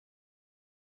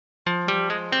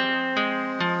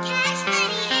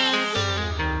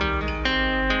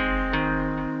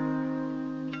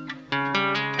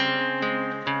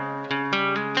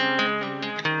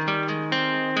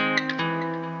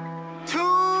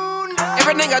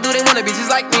Everything I do, they wanna be just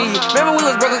like me. Remember we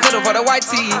was broke, couldn't afford a white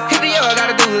tee. Hit the yellow,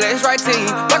 gotta do the last right team.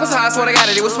 Black was high, I swear I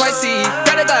got it, it was spicy.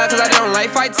 Got it thought, cause I don't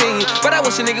like fighting. But I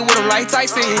wish a nigga wouldn't like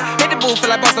Tyson. Hit the booth, feel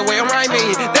like boss the way I'm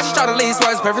rhyming. That's just try to lead, so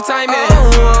it's perfect timing.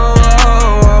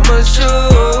 I'ma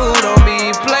shoot, don't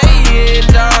be playing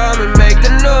dumb and make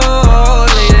the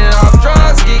noise. Leaning off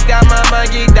drugs, geeked out my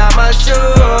mind, geeked out my shoe.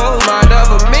 Mind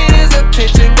of a minute's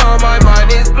attention gone, my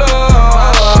mind is blown.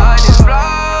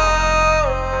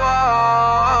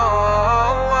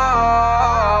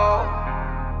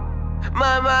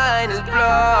 My mind is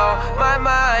blown, my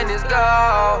mind is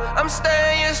gone. I'm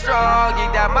staying strong,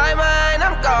 geeked out my mind,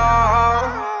 I'm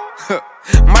gone.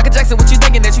 Michael Jackson, what you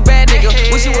thinking that you bad nigga?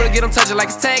 Wish you would've get him touching like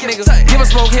it's tag nigga. Give him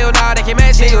smoke, hell nah, they can't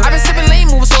match nigga. I been sipping lean,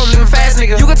 moving slow, I'm living fast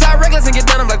nigga. You can talk reckless and get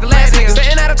done, I'm like the last nigga.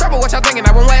 Staying out of trouble, what y'all thinking,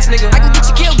 I won't last nigga. I can get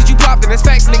you killed, get you popped, and that's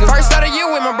facts nigga. First out of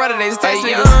you with my brother, they just text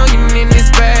niggas. Young and this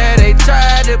bad, they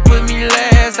tried to put me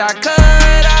last. I cut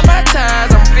out my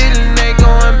ties, I'm feeling they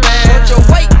going bad. Watch your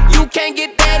weight, you can't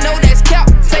get that, no that's cap.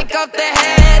 Take off the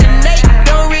hat and they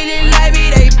don't really like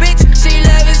me, they bitch, she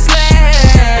loving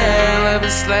Slatt. Loving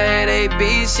Slatt, they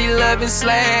bitch, she loving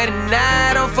Slatt. And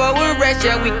I don't fuck with rats,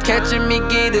 yeah, we catchin' me,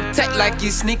 get attacked like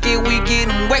you sneaky, we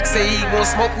get him whacked. Say he won't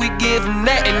smoke, we give him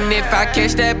that. And if I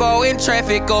catch that ball in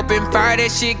traffic, open fire,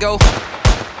 that shit go.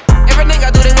 Everything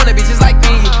I do, they wanna be just like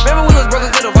me. Remember we was broke,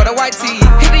 couldn't afford a white tee.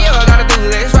 Hit the yellow, gotta do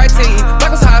the last right team.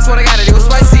 Black was high, I swear I got it, it was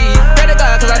spicy. Got it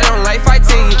thought, cause I don't like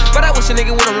fighting. But I wish a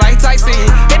nigga wouldn't like Tyson.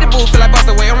 Hit the booth, feel like boss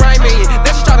the way I'm rhyming.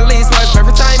 That's just try to lead, so it's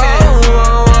perfect timing.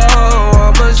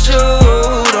 I'ma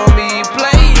shoot, don't be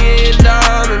playing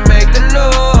dumb and make the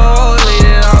noise.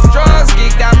 Leaning off drugs,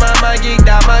 geeked out my mind, geeked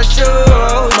out my shoe.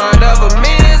 Mind of a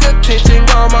minute's attention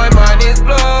gone, my mind is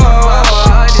blown.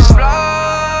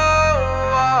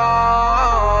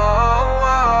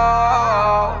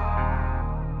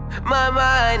 My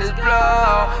mind is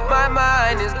blown, my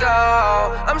mind is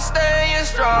gone. I'm staying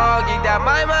strong, geeked out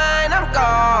my mind, I'm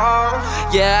gone.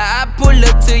 Yeah, I pull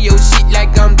up to your shit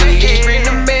like I'm delivering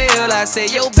the mail. I say,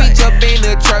 yo, bitch up in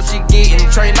the trap, she getting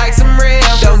trained like some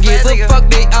rails. Don't give a fuck,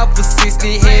 they offer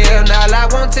 60 hell. Now I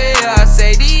won't tell, I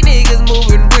say, these niggas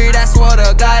moving weird, I swear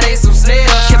to God, they some snails.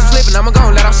 Keep them slipping, I'ma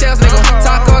gon' let off shells, nigga.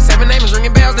 Taco, 7 names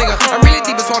ringing bells, nigga. I'm really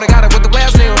deep and swear to God, it with the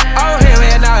whales, nigga. Oh, hell,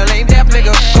 man, now it ain't deaf,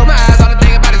 nigga. Close my eyes, all the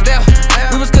thing about is death.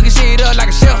 We was cooking shit up like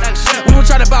a chef. We was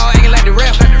tryna ball, acting like the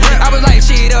ref. I was like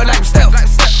shit up like I'm Steph.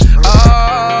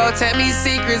 Oh, tell me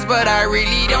secrets, but I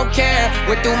really don't care.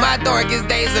 Went through my darkest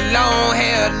days alone.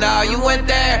 Hell no, you went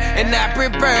there. And I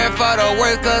prepared for the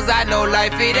worst, cause I know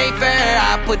life, it ain't fair.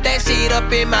 I put that shit up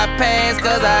in my past,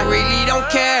 cause I really don't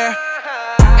care.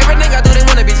 Everything I do, they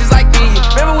wanna be just like me.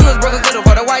 Remember we was broke, couldn't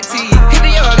afford a white tee. Hit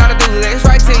the yellow, gotta do the last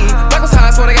right team. Black was high,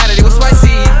 I swear I got it, it was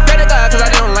spicy. Got it thought, cause I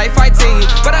don't like fighting.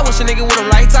 But I wish a nigga wouldn't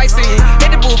like Tyson.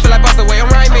 Hit the booth, feel like boss the way I'm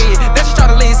rhyming. That's just try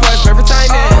to lead, so it's perfect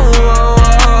timing.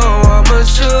 I'ma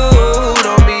shoot,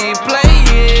 don't be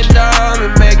playing dumb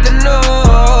and make the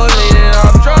noise. Leaning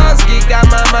off drugs, geeked out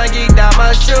my mind, geeked out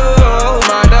my shoe.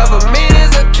 Mind of a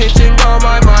minute's attention gone,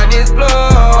 my mind is blown.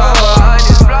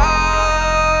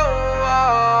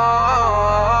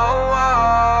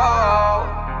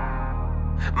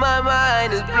 My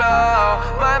mind is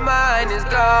blown, my mind is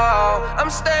gone. I'm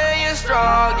staying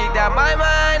strong, geeked out my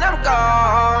mind, I'm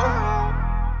gone.